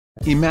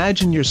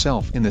Imagine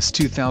yourself in this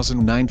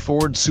 2009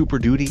 Ford Super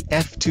Duty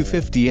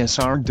F-250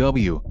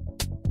 SRW.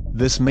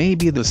 This may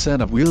be the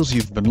set of wheels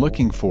you've been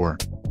looking for.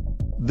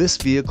 This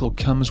vehicle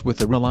comes with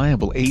a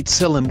reliable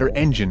 8-cylinder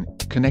engine,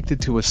 connected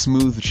to a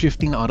smooth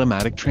shifting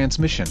automatic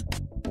transmission.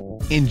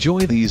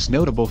 Enjoy these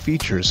notable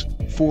features: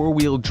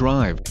 4-wheel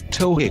drive,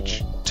 tow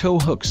hitch, tow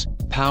hooks,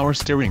 power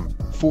steering,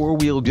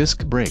 4-wheel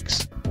disc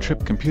brakes,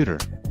 trip computer,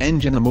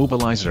 engine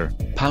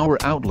immobilizer, power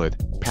outlet,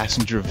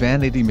 passenger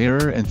vanity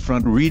mirror and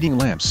front reading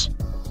lamps.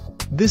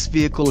 This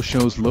vehicle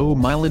shows low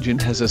mileage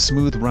and has a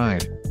smooth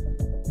ride.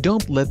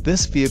 Don't let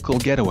this vehicle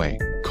get away.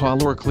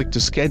 Call or click to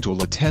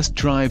schedule a test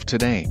drive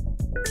today.